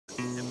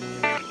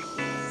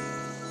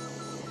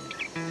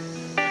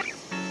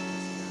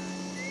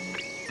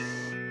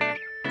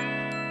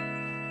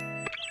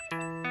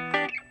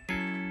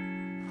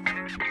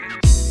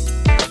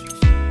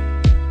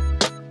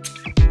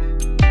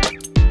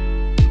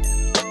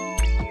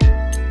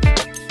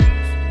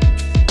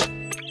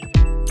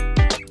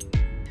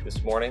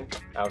morning,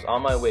 I was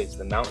on my way to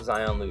the Mount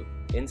Zion Loop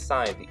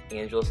inside the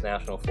Angeles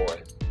National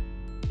Forest.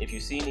 If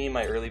you've seen any of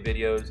my early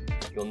videos,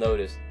 you'll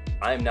notice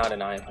I'm not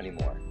an IM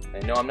anymore.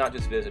 And no, I'm not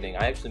just visiting.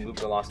 I actually moved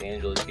to Los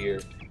Angeles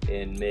here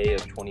in May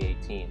of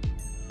 2018.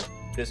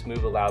 This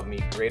move allowed me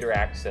greater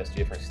access to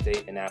different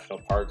state and national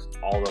parks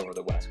all over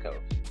the West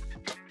Coast.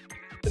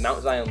 The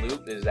Mount Zion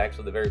Loop is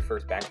actually the very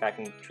first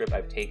backpacking trip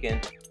I've taken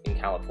in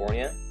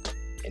California.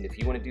 And if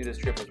you want to do this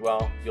trip as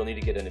well, you'll need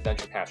to get an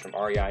adventure pass from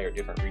REI or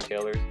different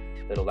retailers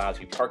that allows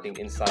you parking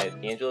inside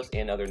Angeles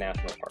and other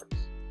national parks.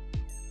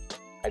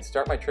 I'd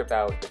start my trip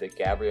out at the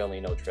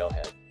Gabrielino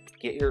trailhead.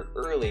 Get here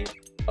early,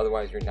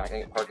 otherwise you're not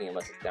going to get parking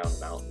unless it's down the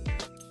mountain.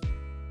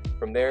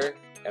 From there,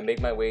 I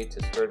make my way to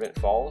Sturtevant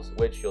Falls,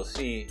 which you'll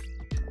see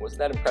wasn't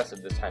that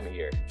impressive this time of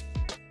year.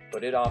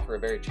 But it offered a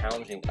very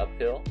challenging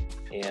uphill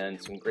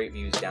and some great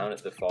views down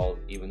at the falls,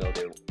 even though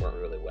they weren't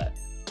really wet.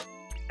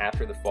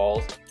 After the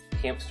falls,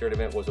 Camp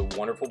Sturtevant was a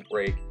wonderful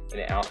break and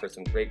it offered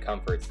some great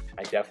comforts.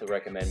 I definitely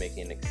recommend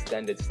making an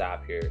extended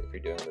stop here if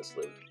you're doing this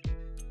loop.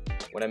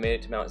 When I made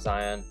it to Mount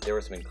Zion, there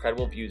were some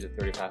incredible views at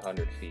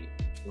 3,500 feet.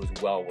 It was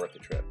well worth the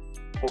trip.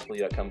 Hopefully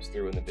that comes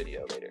through in the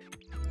video later.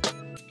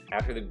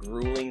 After the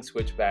grueling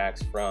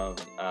switchbacks from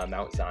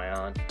Mount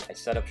Zion, I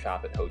set up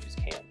shop at Hoge's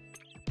Camp.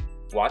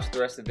 Watch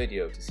the rest of the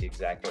video to see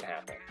exactly what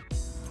happened.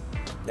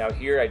 Now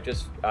here I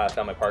just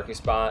found my parking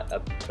spot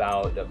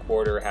about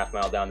a half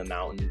mile down the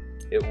mountain.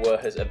 It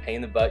was a pain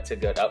in the butt to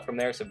get up from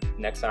there, so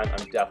next time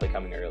I'm definitely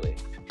coming early.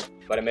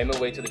 But I made my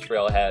way to the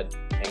trailhead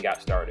and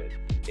got started.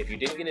 If you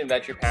didn't get an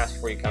adventure pass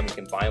before you come, you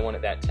can buy one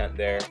at that tent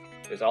there.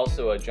 There's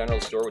also a general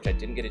store which I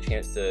didn't get a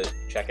chance to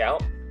check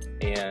out,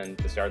 and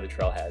the start of the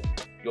trailhead.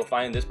 You'll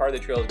find this part of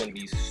the trail is going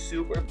to be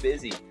super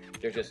busy.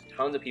 There's just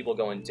tons of people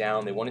going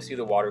down. They want to see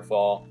the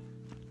waterfall.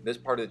 This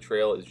part of the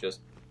trail is just,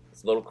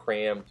 it's a little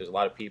cramped. There's a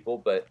lot of people,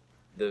 but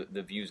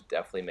the views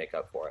definitely make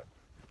up for it.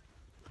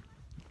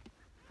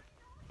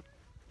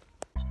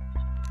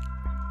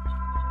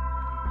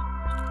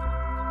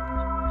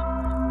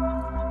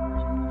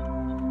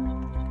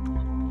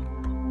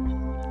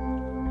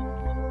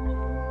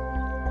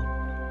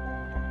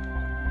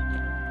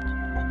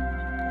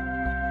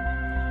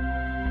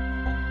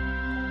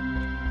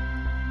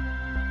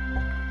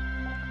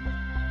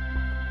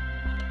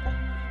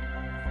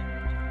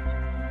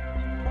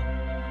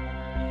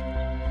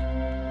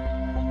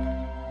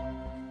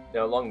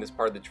 Now along this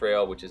part of the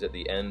trail, which is at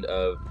the end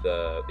of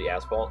the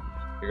asphalt,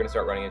 you're going to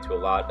start running into a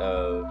lot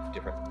of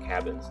different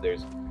cabins. They're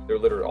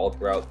littered all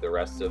throughout the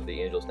rest of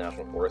the Angeles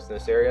National Forest in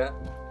this area.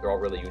 They're all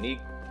really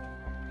unique,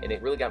 and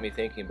it really got me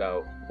thinking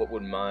about what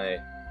would my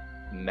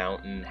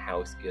mountain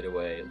house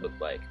getaway look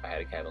like if I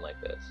had a cabin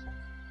like this.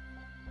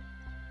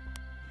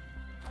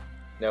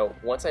 Now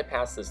once I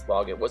passed this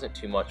log, it wasn't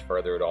too much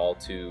further at all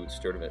to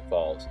Sturtevant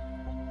Falls.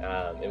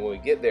 And when we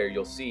get there,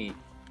 you'll see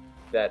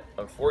that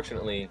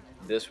unfortunately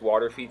this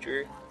water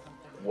feature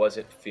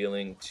wasn't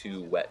feeling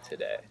too wet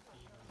today.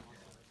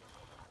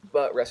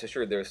 But rest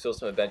assured, there's still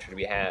some adventure to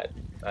be had.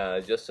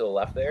 Just to the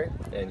left there,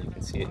 and you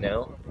can see it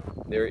now,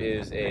 there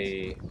is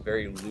a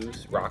very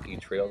loose, rocky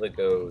trail that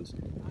goes,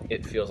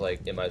 it feels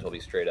like it might as well be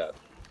straight up.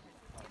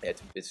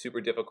 It's super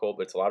difficult,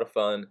 but it's a lot of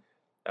fun.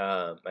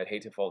 I'd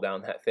hate to fall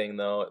down that thing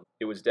though.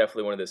 It was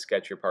definitely one of the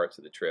sketchier parts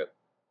of the trip.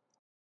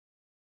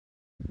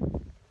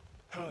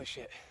 Holy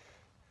shit.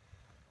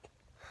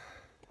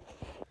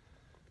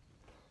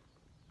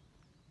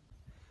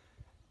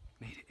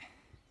 Made it.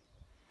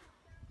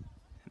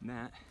 And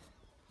that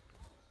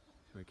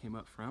is where I came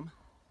up from.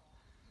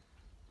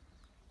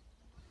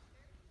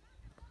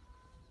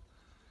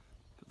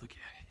 But look at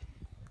it.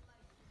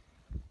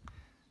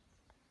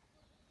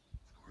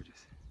 It's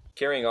gorgeous.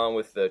 Carrying on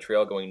with the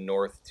trail going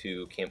north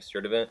to Camp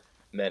Sturtevant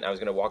meant I was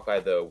going to walk by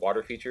the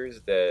water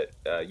features that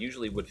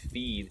usually would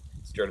feed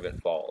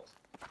Sturtevant Falls.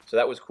 So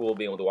that was cool,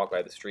 being able to walk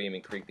by the stream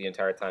and creek the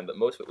entire time, but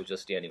most of it was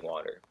just standing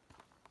water.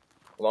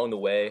 Along the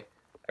way,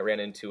 I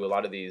ran into a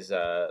lot of these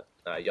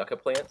yucca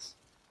plants.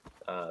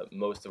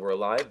 Most of them were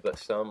alive, but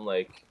some,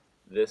 like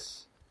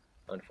this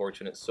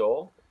unfortunate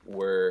soul,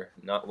 were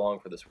not long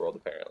for this world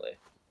apparently.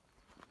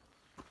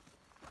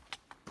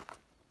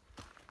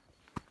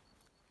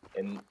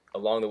 And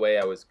along the way,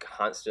 I was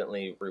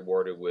constantly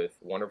rewarded with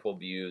wonderful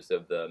views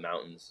of the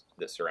mountains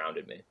that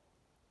surrounded me.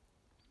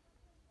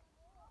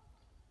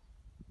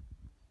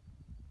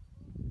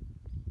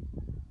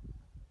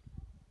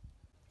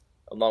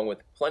 Along with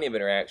plenty of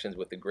interactions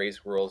with the gray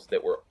squirrels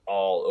that were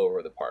all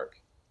over the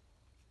park.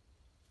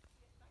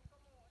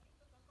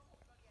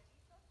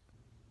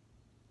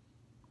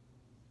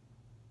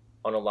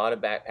 On a lot of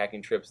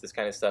backpacking trips, this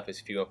kind of stuff is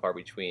few and far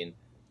between.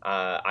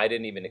 I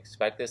didn't even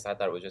expect this. I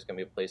thought it was just going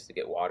to be a place to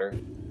get water.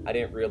 I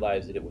didn't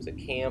realize that it was a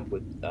camp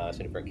with some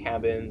different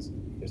cabins.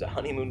 There's a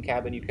honeymoon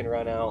cabin you can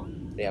run out.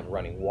 They have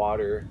running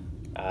water.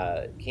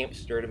 Camp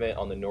Sturtevant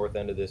on the north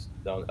end of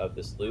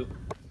this loop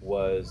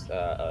was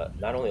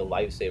not only a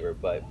lifesaver,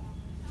 but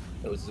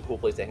it was a cool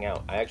place to hang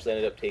out. I actually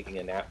ended up taking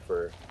a nap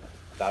for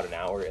about an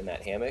hour in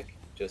that hammock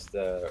just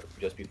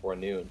before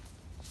noon,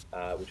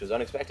 which was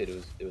unexpected.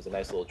 It was a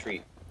nice little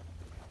treat.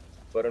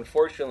 But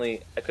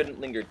unfortunately, I couldn't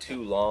linger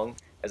too long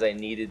as I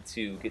needed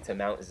to get to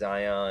Mount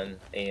Zion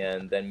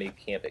and then make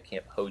camp at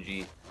Camp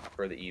Hoji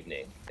for the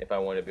evening if I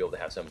wanted to be able to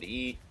have something to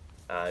eat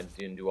and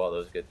do all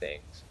those good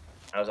things.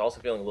 I was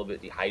also feeling a little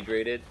bit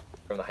dehydrated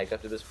from the hike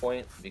up to this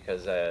point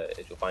because, as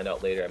you'll find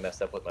out later, I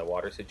messed up with my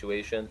water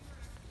situation.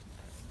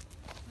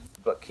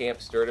 But Camp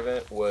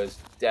Sturdivant was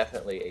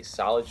definitely a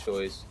solid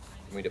choice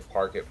for me to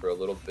park it for a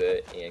little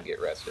bit and get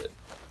rested.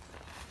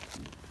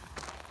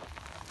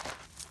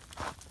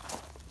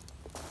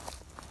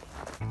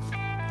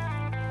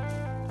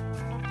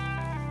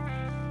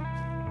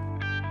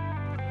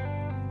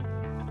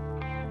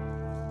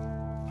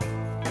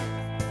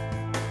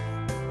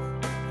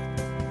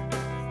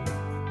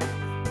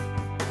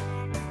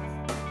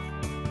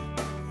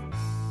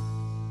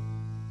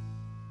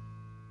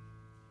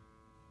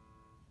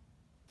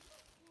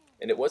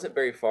 And it wasn't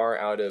very far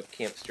out of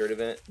Camp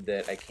Sturdivant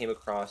that I came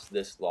across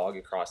this log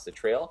across the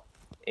trail.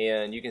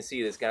 And you can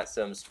see it's got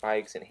some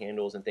spikes and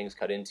handles and things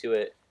cut into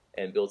it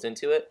and built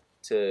into it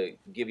to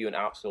give you an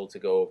obstacle to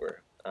go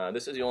over.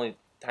 This is the only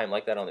time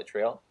like that on the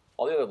trail.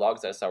 All the other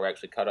logs I saw were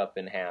actually cut up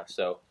in half,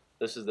 so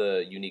this is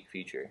the unique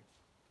feature.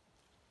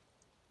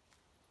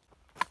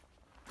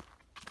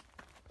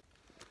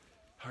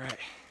 All right,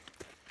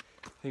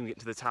 I think we get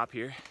to the top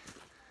here.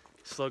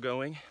 Slow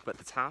going, but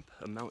the top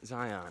of Mount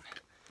Zion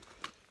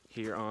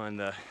here on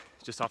the,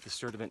 just off the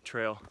Sturdivant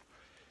Trail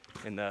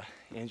in the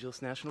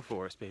Angeles National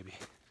Forest, baby.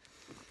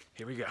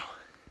 Here we go.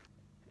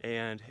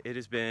 And it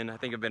has been, I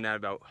think I've been at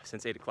about,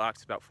 since 8 o'clock,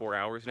 it's about 4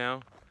 hours now.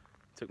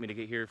 It took me to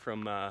get here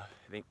from, I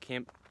think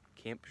Camp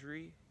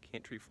Tree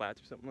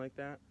Flats or something like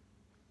that.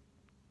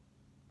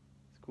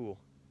 It's cool.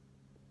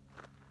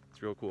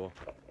 It's real cool.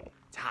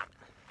 It's hot.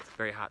 It's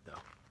very hot though.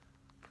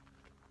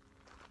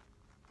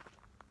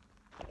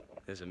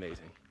 It's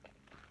amazing.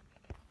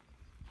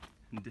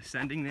 I'm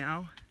descending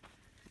now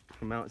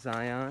from Mount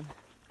Zion.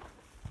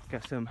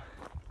 Got some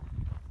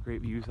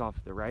great views off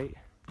to the right.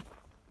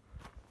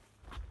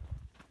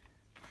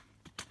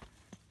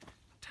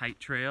 Tight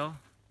trail,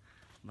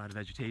 a lot of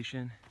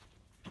vegetation,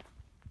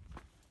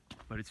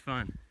 but it's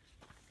fun.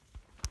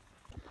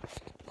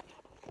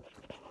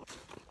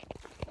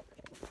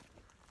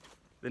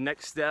 The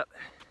next step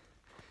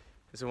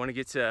is I want to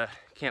get to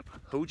Camp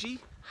Hoji.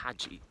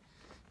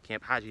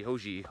 Camp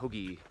Hoji.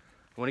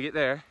 I want to get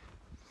there.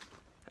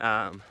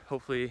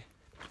 Hopefully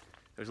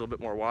there's a little bit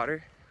more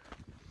water.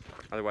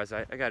 Otherwise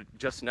I got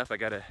just enough. I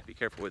gotta be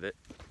careful with it.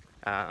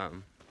 But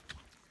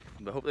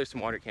hopefully there's some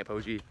water at Camp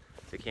Hoji.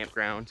 It's a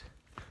campground,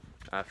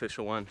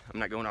 official one. I'm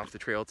not going off the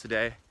trail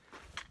today.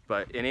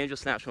 But in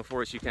Angeles National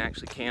Forest you can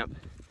actually camp,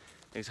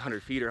 I think it's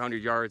 100 feet or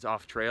 100 yards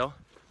off trail.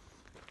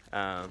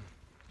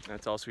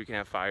 That's also where you can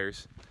have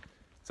fires.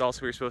 It's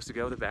also where you're supposed to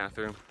go to the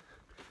bathroom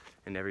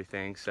and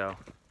everything. So,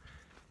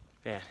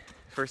 man,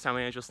 first time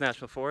in Angeles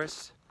National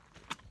Forest,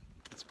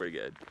 it's pretty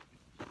good.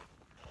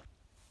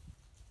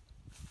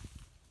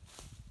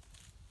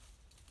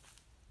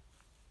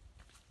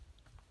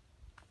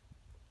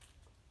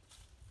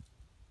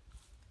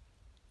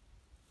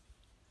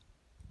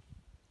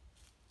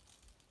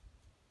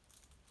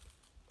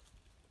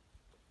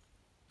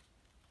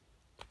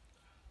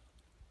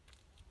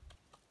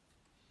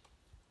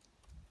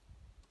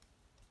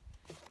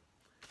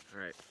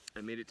 Alright,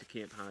 I made it to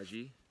Camp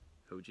Hoji,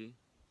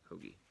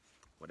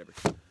 whatever.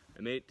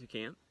 I made it to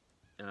camp.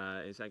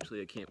 It's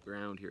actually a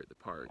campground here at the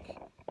park.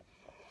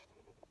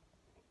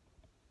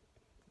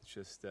 It's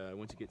just,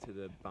 once you get to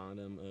the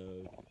bottom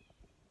of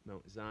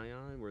Mount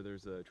Zion, where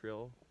there's a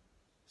trail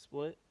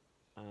split,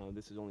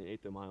 this is only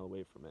 1/8 of a mile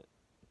away from it.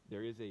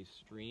 There is a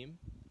stream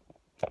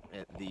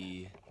at towards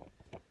the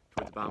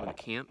bottom of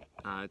the camp.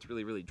 It's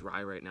really, really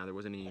dry right now. There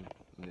wasn't any,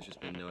 there's just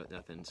been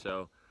nothing.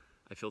 So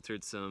I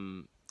filtered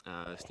some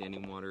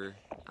standing water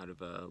out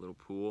of a little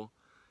pool.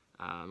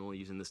 I'm only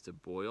using this to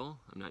boil.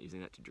 I'm not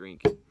using that to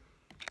drink.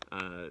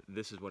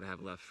 This is what I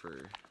have left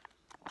for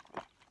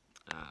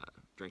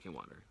drinking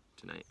water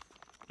tonight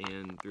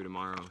and through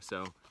tomorrow.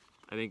 So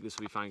I think this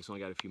will be fine because I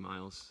only got a few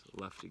miles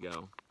left to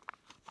go.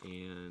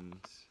 And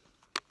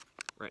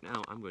right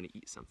now I'm going to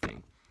eat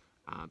something.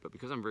 But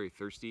because I'm very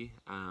thirsty,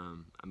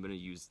 I'm going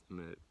to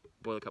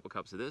boil a couple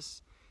cups of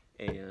this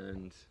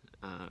and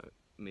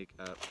mix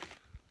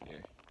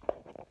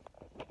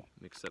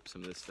up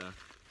some of this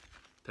stuff,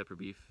 pepper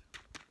beef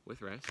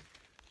with rice,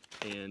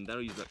 and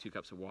that'll use about 2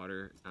 cups of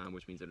water,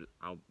 which means that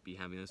I'll be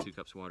having those 2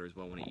 cups of water as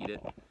well when I eat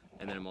it.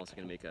 And then I'm also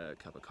going to make a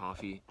cup of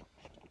coffee,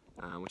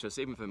 which I was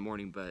saving for the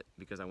morning, but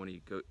because I want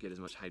to get as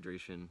much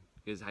hydration,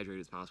 get as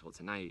hydrated as possible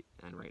tonight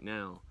and right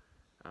now,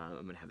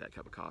 I'm going to have that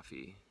cup of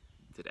coffee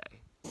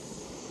today.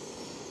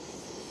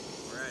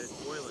 Alright, it's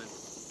boiling.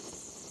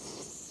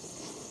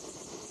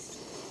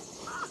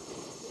 Ah!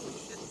 Holy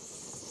shit.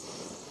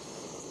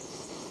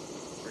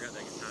 Forgot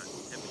that gets hot.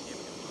 Heavy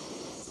camera.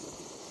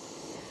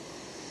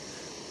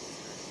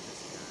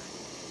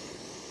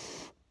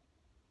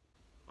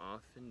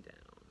 Off and down.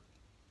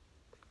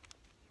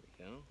 Here we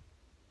go.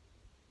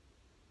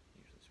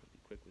 Usually just want to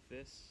be quick with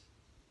this.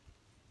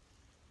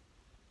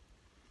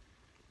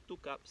 2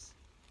 cups.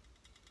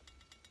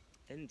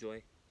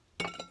 Enjoy.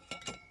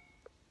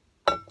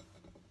 Alright.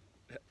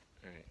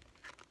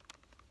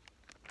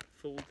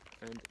 Fold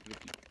and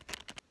repeat.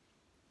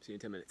 See you in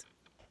 10 minutes.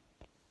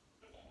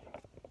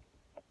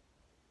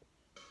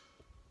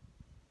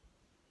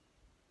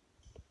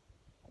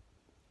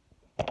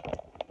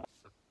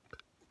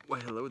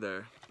 Well, hello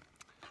there.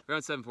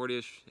 Around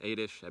 7:40ish,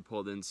 8ish, I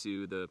pulled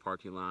into the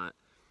parking lot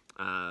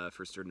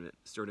for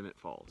Sturdivant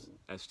Falls.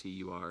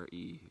 S-T-U-R-E-V-A-N-T.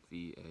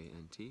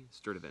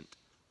 Sturdivant.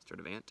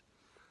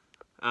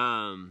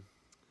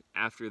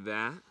 After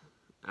that,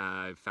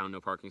 I found no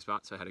parking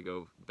spot, so I had to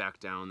go back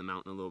down the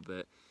mountain a little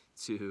bit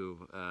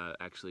to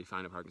actually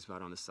find a parking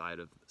spot on the side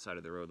of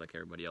the road, like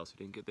everybody else who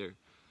didn't get there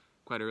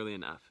quite early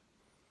enough.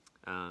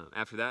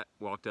 After that,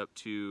 walked up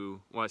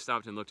to, well, I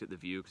stopped and looked at the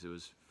view because it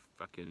was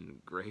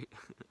fucking great.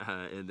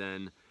 And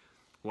then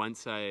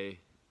once I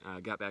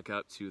got back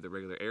up to the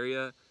regular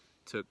area,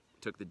 took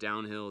the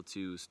downhill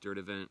to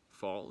Sturdivant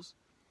Falls.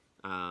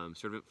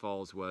 Sturdivant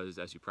Falls was,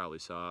 as you probably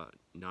saw,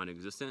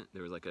 non-existent.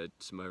 There was like a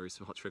very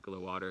small trickle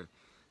of water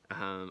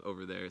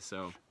over there,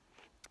 so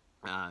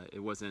it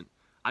wasn't.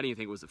 I didn't even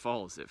think it was the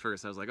falls at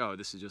first. I was like, oh,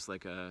 this is just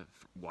like a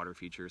water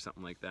feature or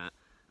something like that.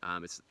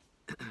 It's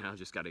I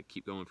just got to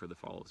keep going for the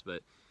falls,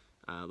 but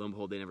lo and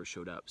behold, they never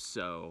showed up.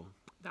 So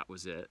that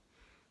was it.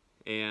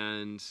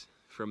 And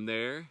from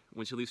there,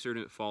 once you leave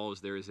Sturdivant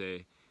Falls, there is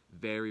a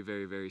very,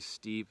 very, very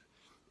steep,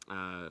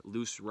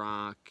 loose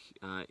rock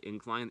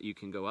incline that you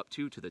can go up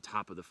to the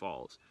top of the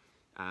falls.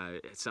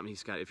 It's something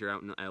he's got. If you're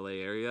out in the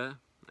LA area,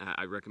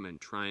 I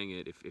recommend trying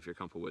it if you're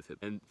comfortable with it.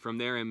 And from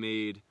there, I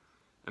made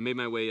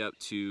my way up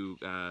to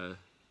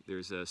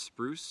there's a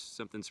Spruce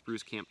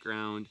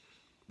campground.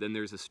 Then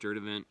there's a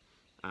Sturdivant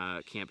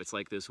camp. It's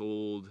like this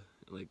old,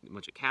 like a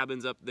bunch of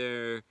cabins up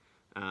there.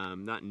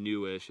 Not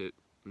newish,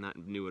 not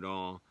new at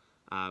all.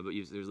 But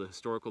there's a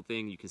historical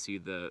thing. You can see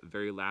the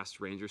very last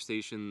ranger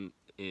station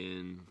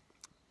in,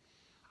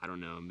 I don't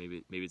know,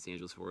 maybe it's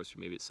Angeles Forest, or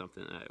maybe it's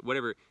something,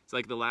 whatever. It's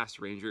like the last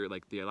ranger,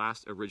 like the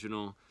last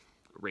original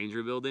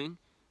ranger building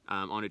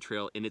on a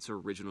trail in its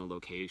original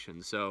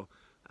location. So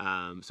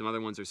some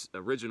other ones are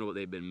original, but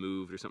they've been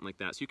moved or something like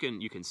that. So you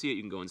can see it.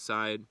 You can go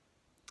inside.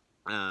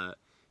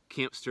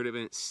 Camp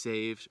Sturdivant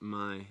saved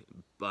my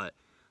butt.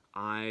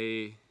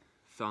 I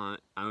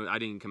thought I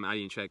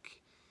didn't check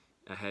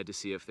ahead to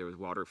see if there was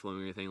water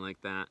flowing or anything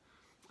like that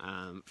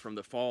from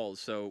the falls.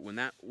 So when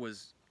that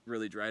was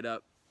really dried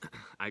up,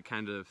 I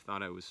kind of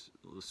thought I was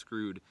a little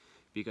screwed,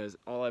 because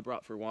all I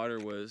brought for water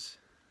was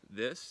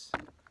this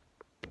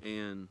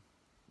and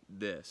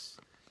this,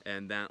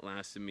 and that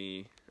lasted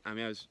me. I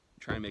mean, I was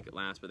trying to make it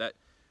last, but that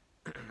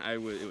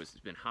it's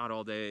been hot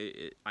all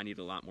day. I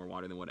needed a lot more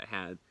water than what I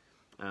had.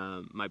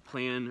 My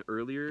plan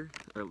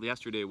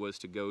yesterday was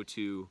to go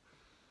to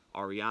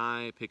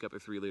REI, pick up a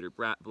 3-liter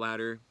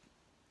bladder,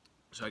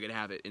 so I could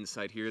have it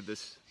inside here.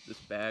 This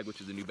bag,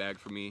 which is a new bag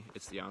for me.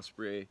 It's the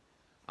Osprey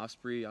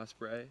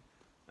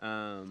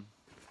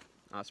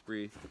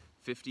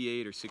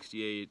 58 or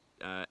 68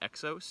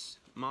 Exos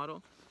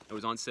model. It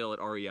was on sale at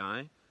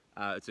REI.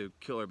 It's a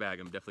killer bag.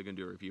 I'm definitely gonna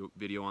do a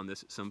video on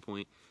this at some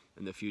point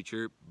in the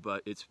future.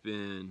 But it's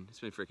been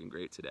freaking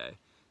great today.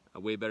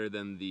 Way better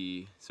than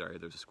the, sorry,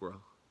 there's a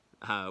squirrel.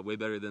 Way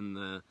better than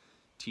the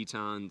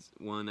Teton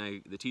one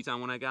I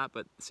got.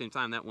 But at the same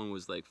time, that one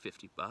was like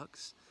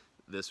 $50.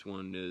 This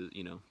one is,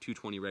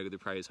 $220 regular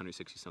price,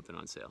 $160 something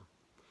on sale.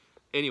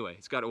 Anyway,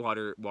 it's got a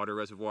water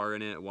reservoir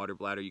in it, a water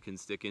bladder you can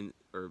stick in,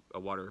 or a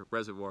water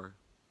reservoir,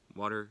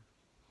 water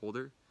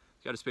holder.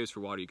 It's got a space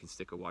for water you can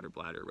stick a water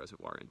bladder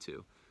reservoir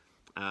into.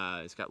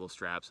 It's got little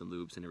straps and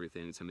loops and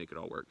everything to make it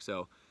all work.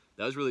 So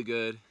that was really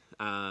good,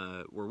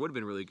 or would have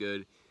been really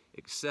good,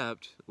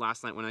 except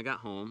last night when I got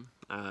home,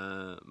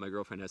 my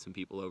girlfriend had some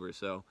people over,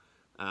 so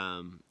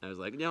I was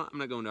like, no, I'm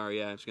not going to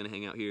REI. I'm just gonna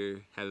hang out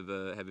here, have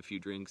a few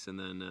drinks, and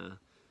then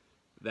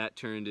that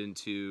turned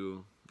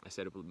into, I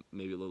set up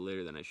maybe a little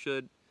later than I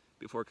should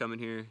before coming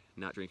here,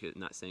 not being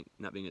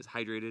as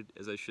hydrated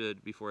as I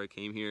should before I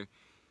came here,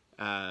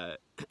 and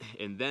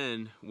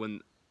then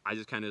when I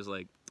just kind of was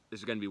like,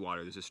 there's gonna be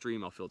water. There's a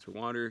stream. I'll filter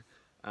water.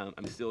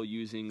 I'm still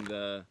using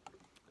the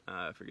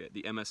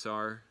the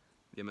MSR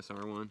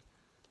one.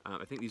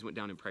 I think these went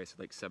down in price at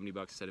like $70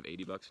 instead of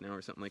 $80 now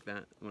or something like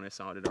that when I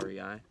saw it at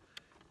REI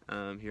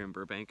here in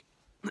Burbank.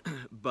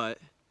 But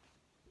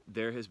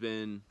there has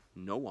been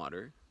no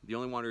water. The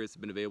only water that's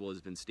been available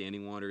has been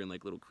standing water in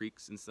like little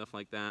creeks and stuff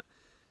like that.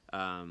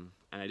 And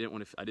I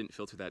didn't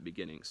filter that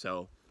beginning.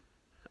 So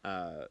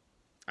I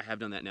have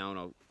done that now, and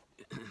I'll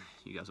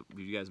you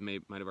guys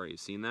might have already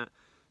seen that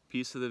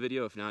piece of the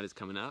video. If not, it's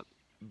coming up.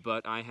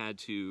 But I had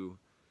to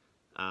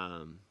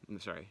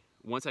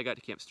once I got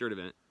to Camp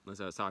Sturdivant,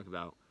 as I was talking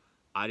about,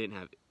 I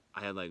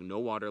had like no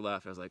water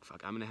left. I was like,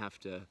 fuck, I'm gonna have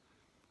to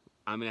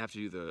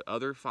do the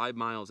other 5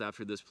 miles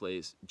after this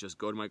place, just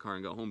go to my car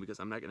and go home, because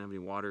I'm not gonna have any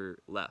water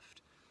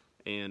left.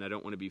 And I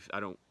don't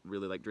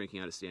really like drinking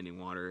out of standing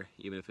water,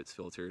 even if it's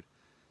filtered.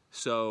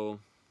 So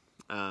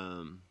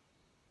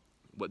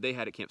what they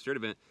had at Camp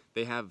Sturdivant,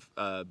 they have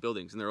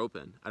buildings and they're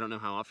open. I don't know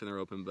how often they're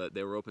open, but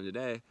they were open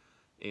today,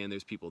 and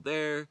there's people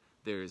there.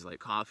 There's like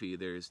coffee,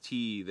 there's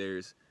tea,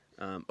 there's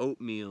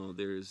oatmeal,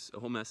 there's a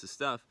whole mess of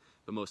stuff.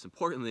 But most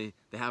importantly,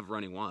 they have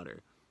running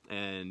water,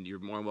 and you're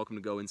more welcome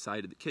to go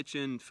inside of the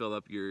kitchen, fill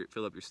up your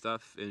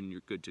stuff, and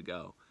you're good to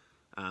go.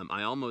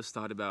 I almost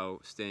thought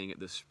about staying at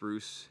the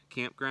Spruce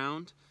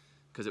campground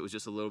because it was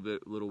just a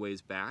little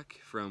ways back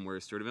from where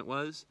Sturdivant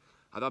was.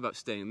 I thought about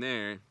staying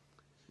there,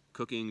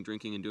 cooking,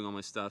 drinking, and doing all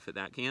my stuff at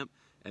that camp,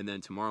 and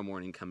then tomorrow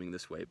morning coming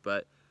this way.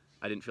 But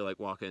I didn't feel like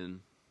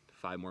walking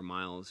 5 more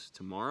miles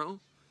tomorrow.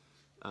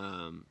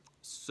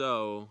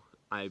 So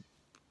I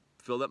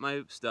filled up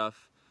my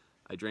stuff.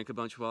 I drank a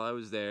bunch while I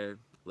was there,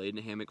 laid in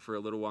a hammock for a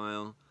little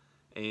while,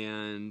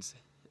 and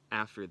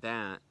after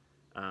that,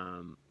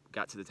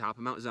 got to the top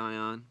of Mount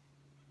Zion.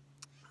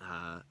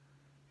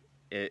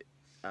 The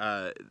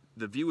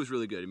view was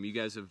really good. I mean, you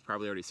guys have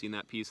probably already seen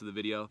that piece of the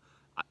video.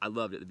 I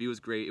loved it. The view was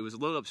great. It was a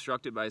little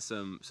obstructed by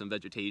some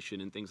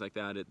vegetation and things like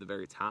that at the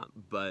very top,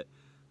 but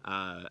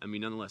I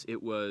mean, nonetheless,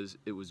 it was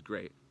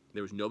great.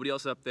 There was nobody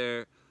else up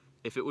there.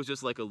 If it was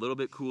just like a little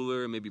bit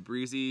cooler, maybe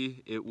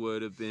breezy, it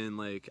would have been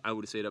like, I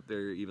would have stayed up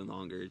there even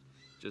longer,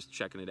 just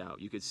checking it out.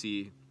 You could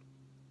see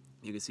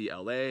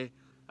LA.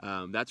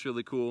 That's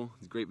really cool.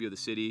 It's a great view of the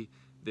city.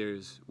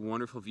 There's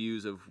wonderful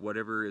views of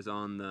whatever is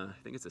on I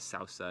think it's the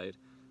south side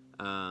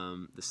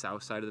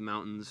of the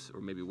mountains,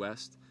 or maybe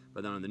west.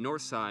 But then on the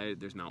north side,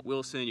 there's Mount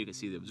Wilson. You can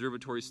see the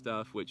observatory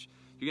stuff, which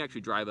you can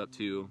actually drive up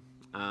to.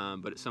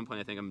 But at some point,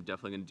 I think I'm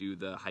definitely going to do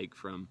the hike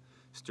from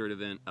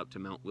Sturdivant up to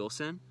Mount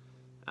Wilson.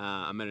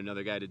 I met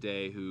another guy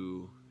today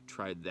who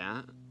tried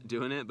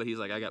doing it, but he's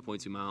like, I got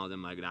 0.2 miles.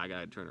 I'm like, nah, I got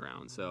to turn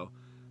around. So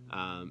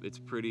it's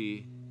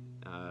pretty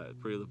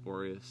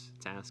laborious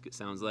task, it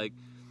sounds like.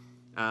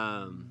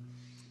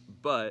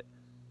 But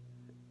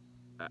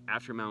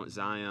after Mount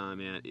Zion,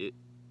 man,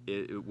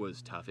 it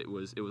was tough. It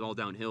was all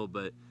downhill,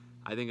 but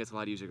I think it's a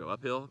lot easier to go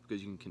uphill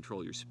because you can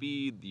control your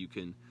speed. You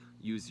can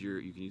use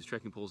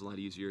trekking poles a lot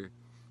easier.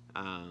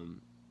 When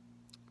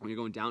you're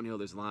going downhill,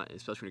 there's a lot,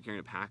 especially when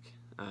you're carrying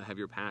a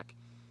heavier pack.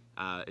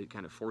 It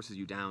kind of forces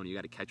you down. You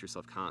got to catch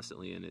yourself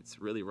constantly, and it's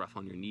really rough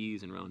on your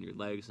knees and around your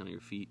legs and on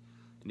your feet.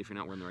 And if you're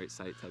not wearing the right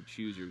type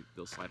shoes,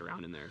 they'll slide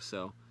around in there.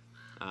 So,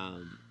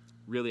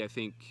 really, I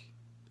think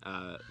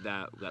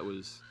that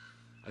was,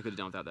 I could have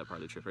done without that part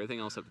of the trip. Everything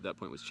else up to that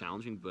point was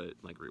challenging, but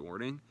like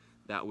rewarding.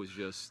 That was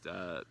just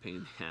pain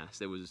in the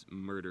ass. It was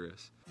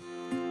murderous.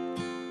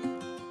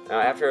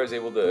 After I was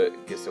able to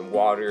get some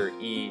water,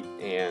 eat,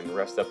 and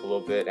rest up a little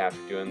bit after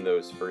doing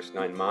those first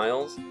 9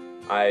 miles,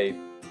 I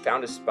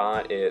found a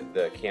spot at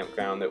the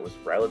campground that was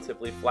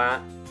relatively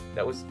flat.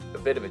 That was a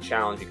bit of a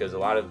challenge because a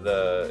lot of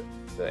the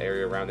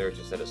area around there was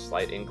just at a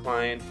slight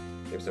incline.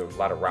 There's a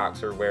lot of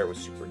rocks everywhere. It was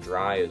super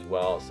dry as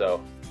well.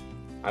 So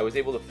I was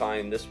able to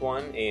find this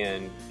one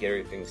and get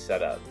everything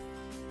set up.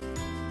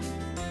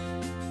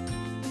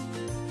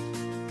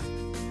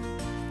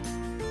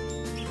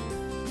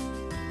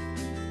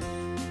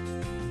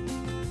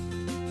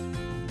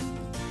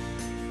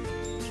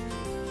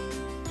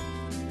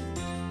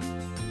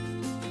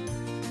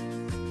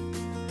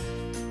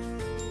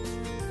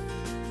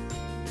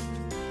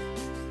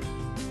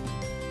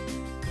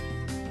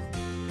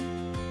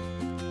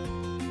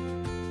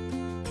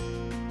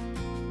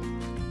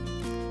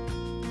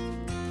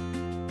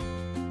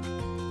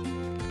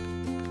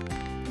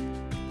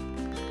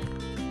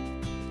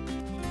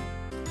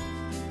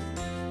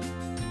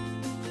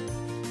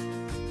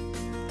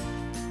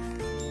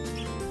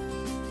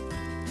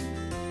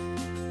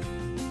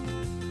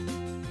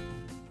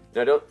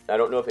 Now, I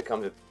don't know if it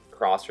comes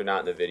across or not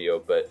in the video,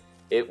 but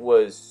it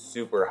was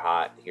super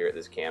hot here at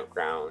this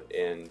campground.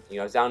 And, you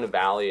know, I was down in the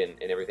valley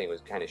and everything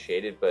was kind of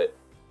shaded, but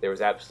there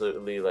was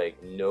absolutely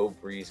like no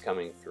breeze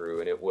coming through.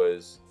 And it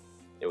was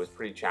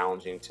pretty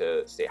challenging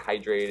to stay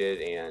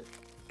hydrated and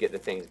get the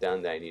things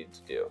done that I needed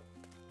to do.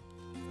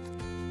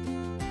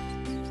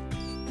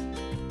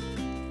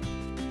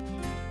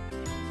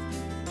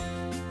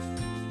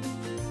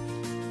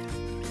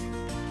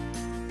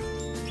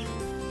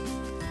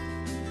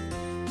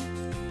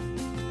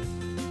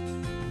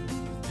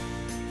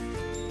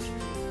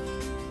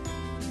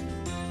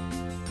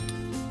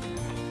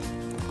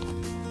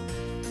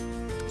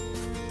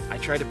 I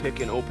tried to pick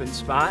an open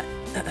spot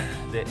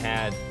that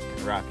had, kind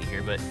of rocky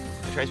here, but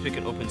I tried to pick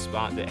an open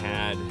spot that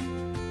had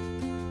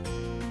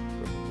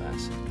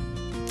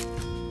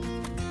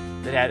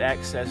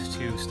access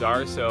to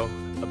stars. So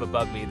up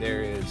above me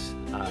there is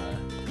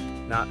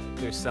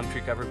there's some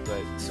tree cover,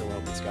 but still an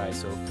open sky.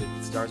 So if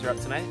the stars are up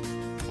tonight,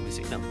 I'll be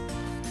seeing them.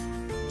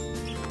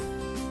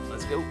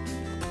 Let's go.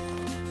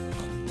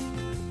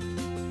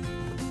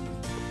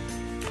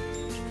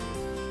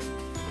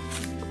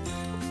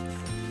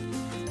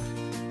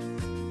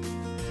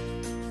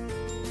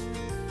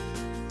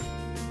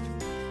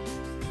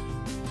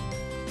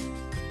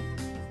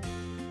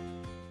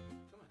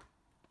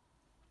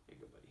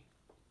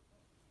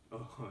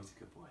 Oh, he's a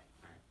good boy.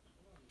 All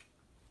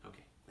right.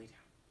 Okay, lay down.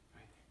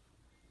 Right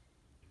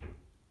there.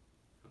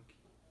 Okay.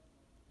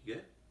 You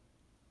good?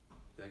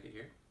 Did I get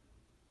here?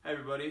 Hi,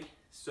 everybody.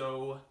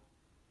 So,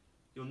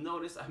 You'll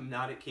notice I'm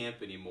not at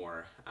camp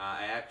anymore.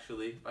 I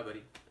actually, bye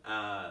buddy,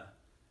 I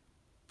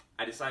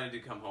decided to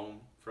come home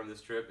from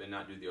this trip and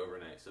not do the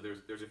overnight. So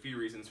there's a few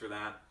reasons for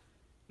that.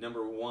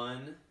 Number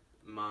one,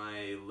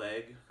 my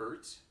leg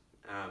hurt.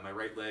 My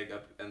right leg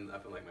up in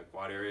like my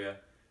quad area,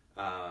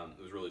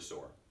 it was really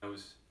sore. It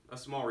was a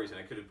small reason.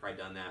 I could have probably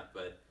done that,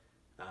 but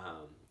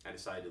I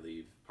decided to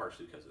leave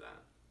partially because of that.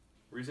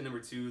 Reason number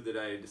two that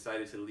I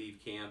decided to leave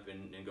camp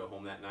and go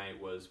home that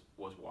night was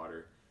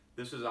water.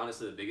 This was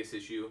honestly the biggest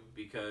issue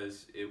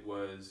because it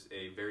was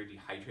a very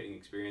dehydrating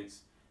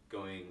experience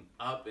going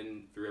up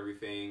and through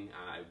everything.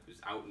 I was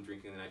out and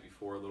drinking the night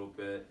before a little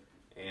bit,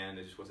 and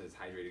I just wasn't as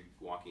hydrated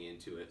walking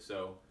into it.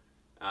 So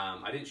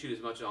I didn't shoot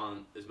as much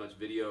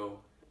video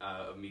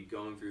of me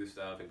going through the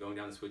stuff and going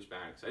down the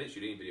switchbacks. I didn't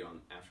shoot any video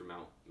after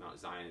Mount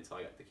Zion until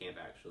I got to camp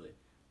actually,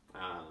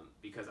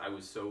 because I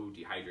was so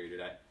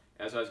dehydrated.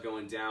 As I was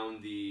going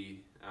down the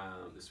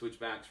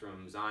switchbacks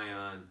from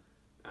Zion,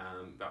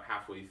 about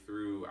halfway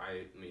through,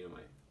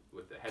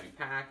 with the heavy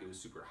pack, it was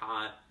super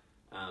hot.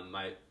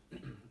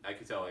 I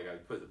could tell, like, I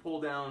put the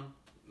pole down,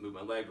 moved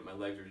my leg, but my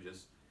legs were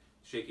just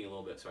shaking a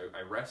little bit. So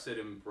I rested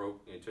and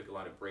took a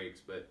lot of breaks,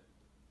 but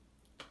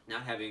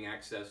not having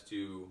access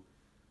to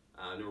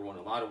number one,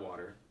 a lot of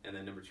water, and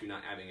then number two,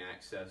 not having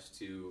access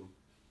to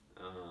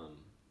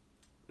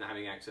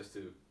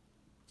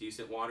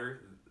decent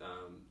water,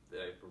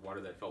 water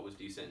that I felt was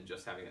decent, and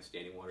just having a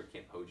standing water at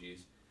Camp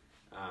Hoji's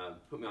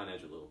put me on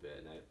edge a little bit,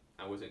 and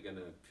I wasn't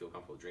gonna feel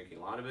comfortable drinking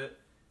a lot of it.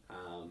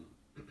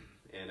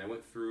 And I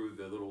went through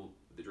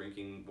the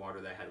drinking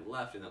water that I had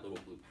left in that little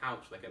blue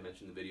pouch, like I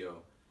mentioned in the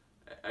video.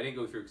 I didn't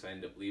go through because I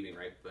ended up leaving,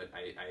 right? But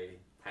I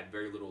had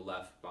very little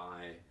left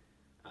by,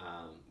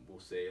 we'll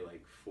say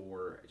like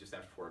just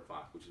after 4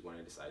 o'clock, which is when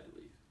I decided to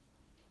leave.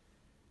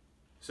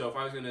 So if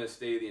I was going to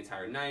stay the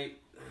entire night,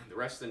 the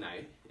rest of the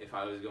night, if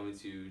I was going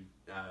to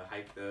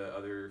hike the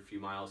other few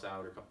miles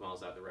out or a couple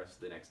miles out the rest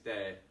of the next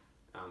day,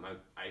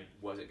 I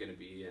wasn't going to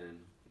be in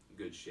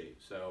good shape.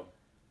 So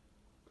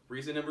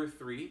reason number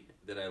three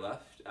that I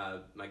left,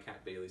 my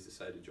cat Bailey's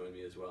decided to join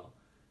me as well.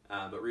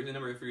 But reason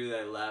number three that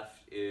I left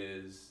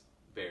is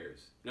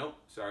bears. Nope,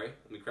 sorry,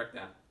 let me correct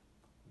that.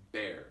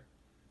 Bear.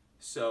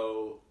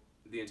 So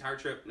the entire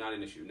trip, not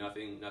an issue,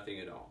 nothing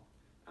at all.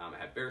 I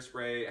had bear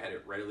spray, I had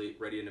it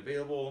ready and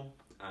available,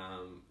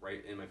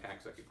 right in my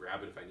pack so I could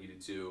grab it if I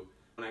needed to.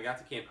 When I got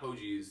to Camp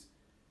Hoji's,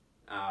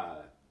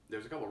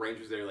 there's a couple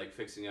rangers there like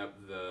fixing up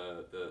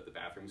the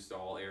bathroom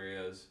stall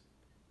areas,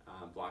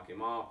 blocking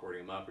them off,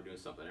 boarding them up, or doing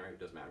something, right? It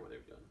doesn't matter what they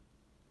were doing.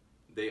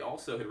 They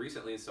also had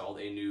recently installed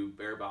a new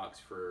bear box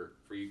for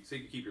you, so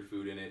you can keep your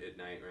food in it at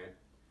night, right?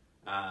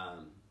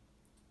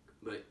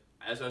 But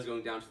as I was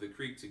going down to the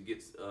creek to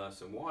get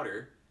some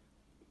water,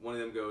 one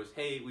of them goes,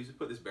 "Hey, we just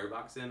put this bear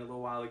box in a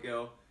little while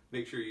ago.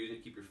 Make sure you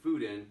keep your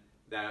food in.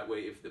 That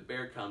way, if the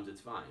bear comes,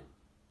 it's fine."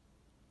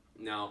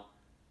 Now,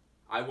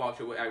 I walked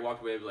away. I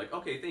was like,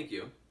 "Okay, thank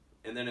you."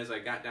 And then as I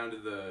got down to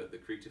the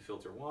creek to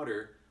filter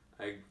water,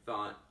 I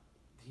thought,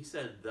 he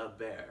said the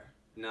bear,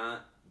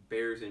 not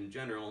bears in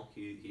general.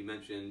 He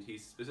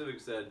specifically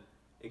said,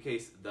 in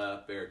case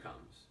the bear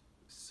comes.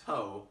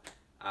 So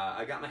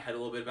I got my head a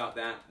little bit about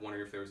that,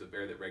 wondering if there was a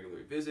bear that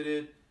regularly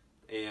visited,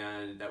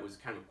 and that was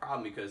kind of a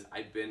problem because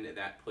I'd been at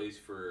that place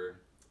for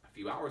a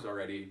few hours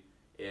already,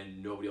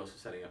 and nobody else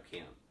was setting up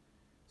camp.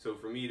 So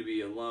for me to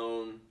be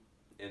alone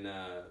in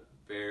a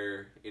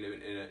bear, in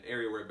an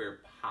area where a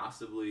bear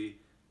possibly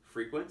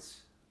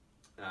frequents,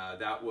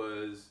 that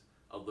was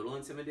a little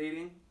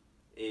intimidating.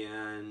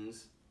 And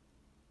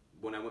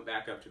when I went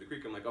back up to the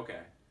creek, I'm like, okay.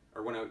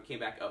 Or when I came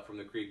back up from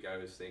the creek, I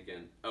was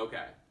thinking,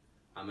 okay,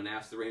 I'm going to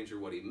ask the ranger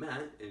what he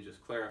meant and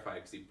just clarify,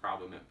 because he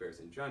probably meant bears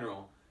in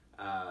general.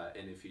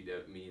 And if he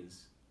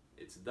means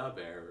it's the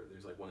bear, or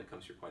there's like one that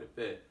comes here quite a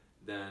bit,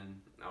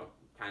 then I'll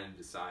kind of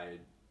decide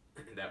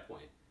at that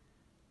point.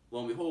 Lo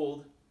and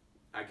behold,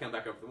 I come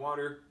back up to the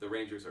water, the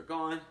rangers are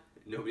gone,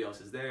 nobody else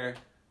is there.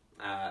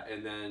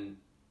 And then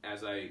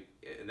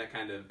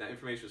that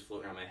information was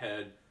floating around my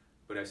head,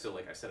 but I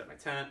set up my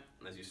tent.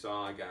 As you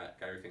saw, I got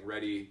everything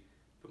ready,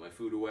 put my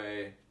food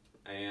away,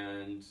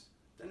 and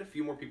then a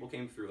few more people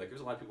came through. Like,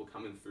 there's a lot of people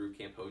coming through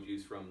Camp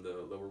Hoji's from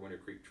the Lower Winter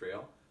Creek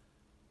Trail,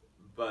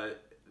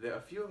 but a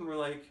few of them were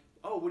like,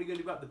 "Oh, what are you gonna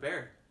do about the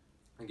bear?"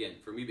 Again,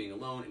 for me being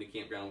alone in a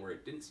campground where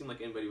it didn't seem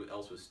like anybody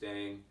else was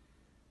staying,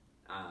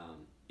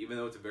 even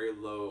though it's a very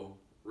low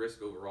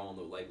risk overall and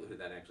low likelihood of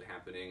that actually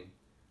happening,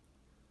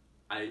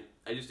 I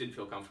just didn't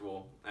feel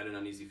comfortable. I had an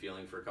uneasy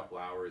feeling for a couple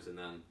hours, and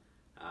then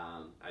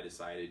I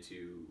decided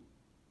to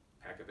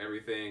pack up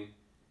everything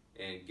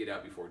and get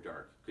out before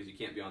dark, because you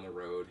can't be on the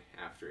road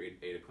after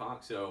 8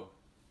 o'clock. So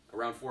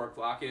around 4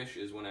 o'clock-ish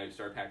is when I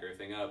started packing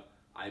everything up.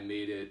 I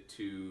made it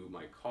to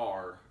my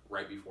car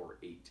right before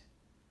 8,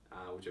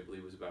 which I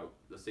believe was about,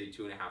 let's say,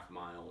 2.5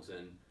 miles.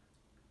 And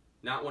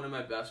not one of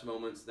my best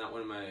moments, not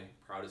one of my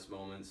proudest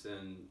moments,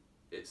 and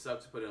it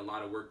sucks to put in a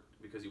lot of work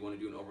because you want to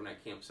do an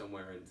overnight camp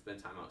somewhere and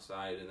spend time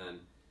outside and then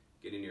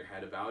get in your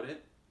head about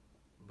it.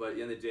 But at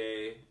the end of the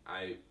day,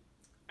 I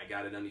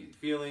got an uneasy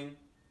feeling.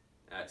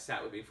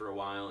 sat with me for a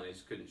while, and I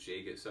just couldn't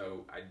shake it.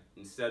 So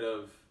instead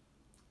of,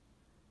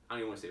 I don't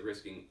even want to say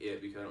risking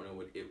it, because I don't know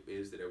what it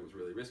is that I was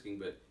really risking,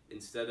 but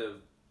instead of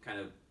kind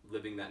of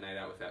living that night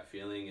out with that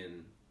feeling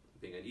and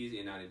being uneasy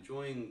and not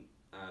enjoying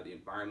the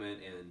environment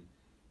and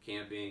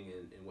camping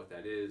and what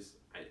that is,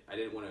 I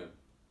didn't want to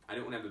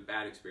have a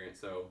bad experience.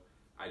 So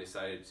I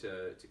decided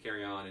to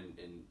carry on,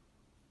 and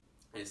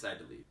I decided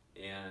to leave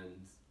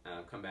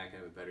and come back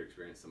and have a better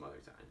experience some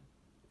other time.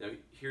 Now,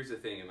 here's the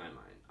thing in my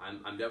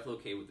mind. I'm definitely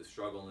okay with the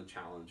struggle and the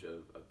challenge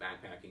of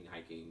backpacking,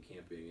 hiking,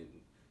 camping,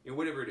 and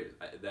whatever it is.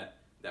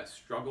 That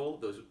struggle,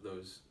 those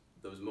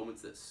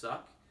moments that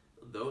suck,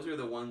 those are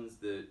the ones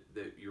that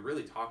you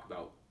really talk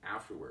about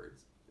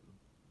afterwards.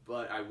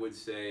 But I would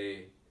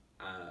say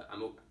I'm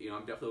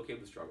definitely okay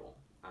with the struggle.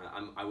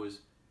 I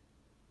was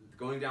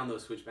going down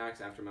those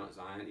switchbacks after Mount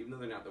Zion, even though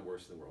they're not the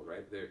worst in the world,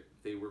 right?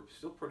 They were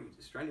still pretty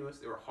strenuous.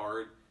 They were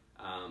hard.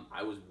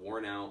 I was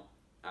worn out.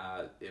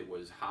 It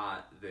was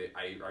hot.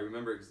 I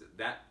remember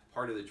that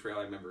part of the trail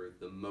I remember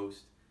the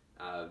most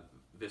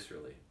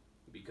viscerally,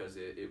 because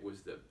it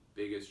was the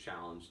biggest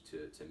challenge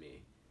to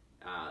me.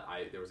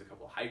 There was a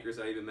couple of hikers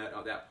I even met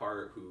on that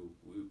part who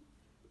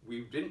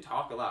we didn't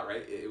talk a lot,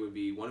 right? It would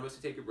be one of us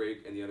to take a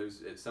break, and the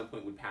others at some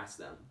point would pass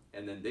them,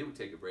 and then they would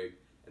take a break,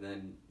 and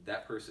then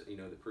that person,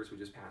 the person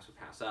would just would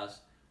pass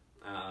us,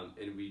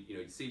 and we,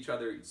 you'd see each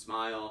other, you'd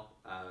smile,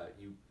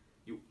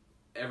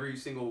 every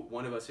single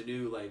one of us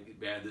knew,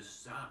 like, man, this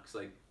sucks.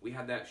 Like, we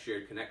had that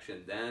shared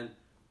connection then,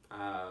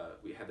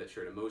 we had that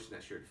shared emotion,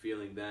 that shared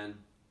feeling then,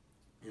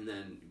 and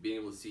then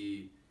being able to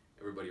see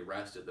everybody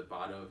rest at the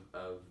bottom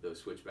of those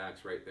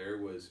switchbacks right there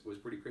was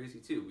pretty crazy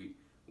too. We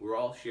were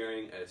all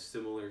sharing a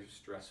similar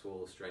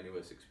stressful,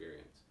 strenuous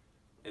experience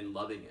and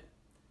loving it,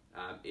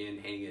 and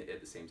hating it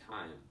at the same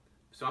time.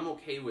 So I'm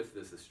okay with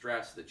this, the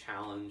stress, the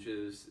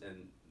challenges,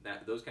 and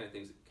those kind of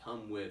things that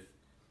come with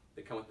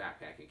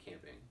backpacking,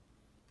 camping.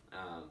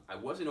 I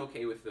wasn't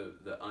okay with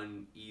the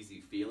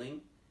uneasy feeling,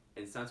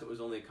 and since it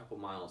was only a couple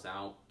miles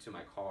out to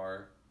my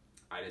car,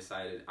 I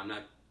decided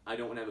I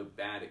don't want to have a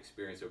bad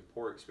experience or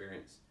poor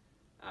experience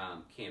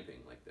camping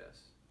like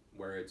this,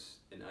 where it's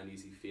an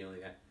uneasy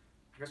feeling.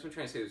 I guess what I'm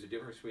trying to say, there's a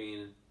difference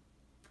between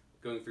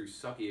going through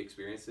sucky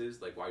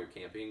experiences, like while you're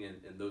camping,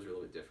 and those are a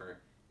little bit different,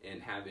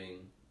 and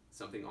having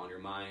something on your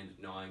mind,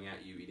 gnawing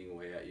at you, eating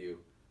away at you.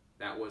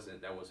 That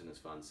wasn't as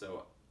fun.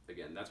 So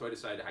again, that's why I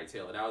decided to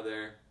hightail it out of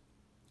there.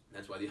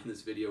 That's why the end of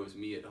this video is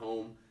me at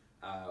home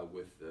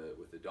with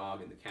the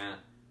dog and the cat.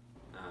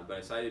 But I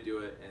decided to do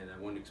it, and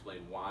I wanted to explain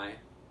why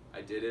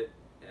I did it,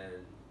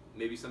 and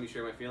maybe some of you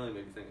share my feeling.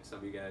 Maybe some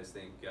of you guys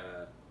think,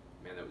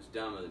 man, that was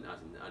dumb and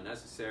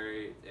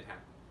unnecessary. It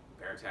happened.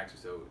 Bear attacks are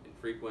so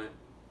infrequent.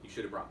 You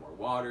should have brought more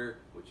water,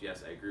 which,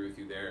 yes, I agree with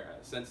you there.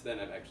 Since then,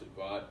 I've actually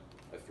bought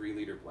a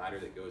 3-liter bladder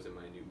that goes in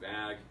my new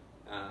bag,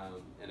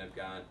 and I've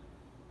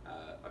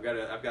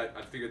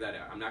figured that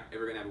out. I'm not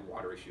ever gonna have a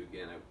water issue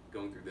again.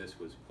 Going through this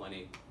was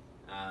plenty,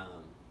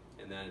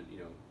 and then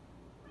you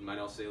might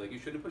also say, like, you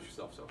shouldn't push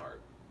yourself so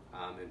hard,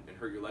 and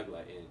hurt your leg,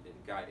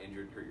 and got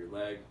injured, hurt your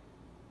leg.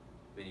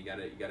 Then you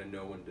gotta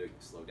know when to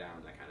slow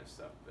down, that kind of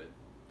stuff. But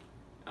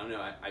I don't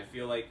know. I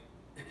feel like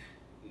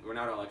we're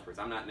not all experts.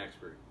 I'm not an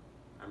expert.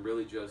 I'm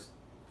really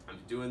I'm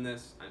doing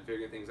this. I'm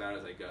figuring things out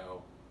as I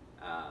go,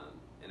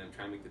 and I'm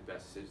trying to make the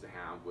best decisions to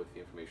have with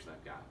the information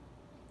I've got.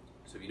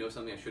 So if you know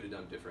something I should have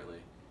done differently,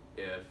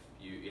 if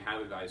you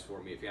have advice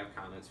for me, if you have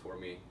comments for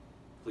me,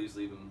 please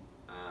leave them.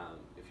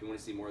 If you want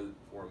to see more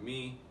from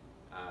me,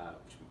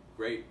 which would be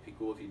great, it'd be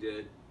cool if you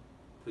did.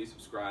 Please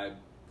subscribe.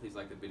 Please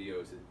like the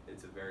videos.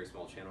 It's a very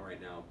small channel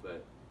right now,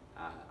 but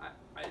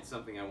it's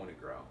something I want to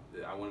grow.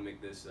 I want to make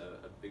this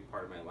a big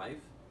part of my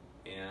life,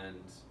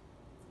 and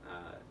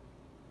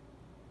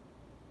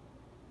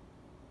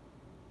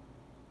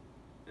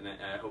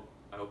I hope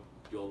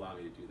you'll allow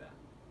me to do that.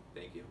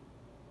 Thank you.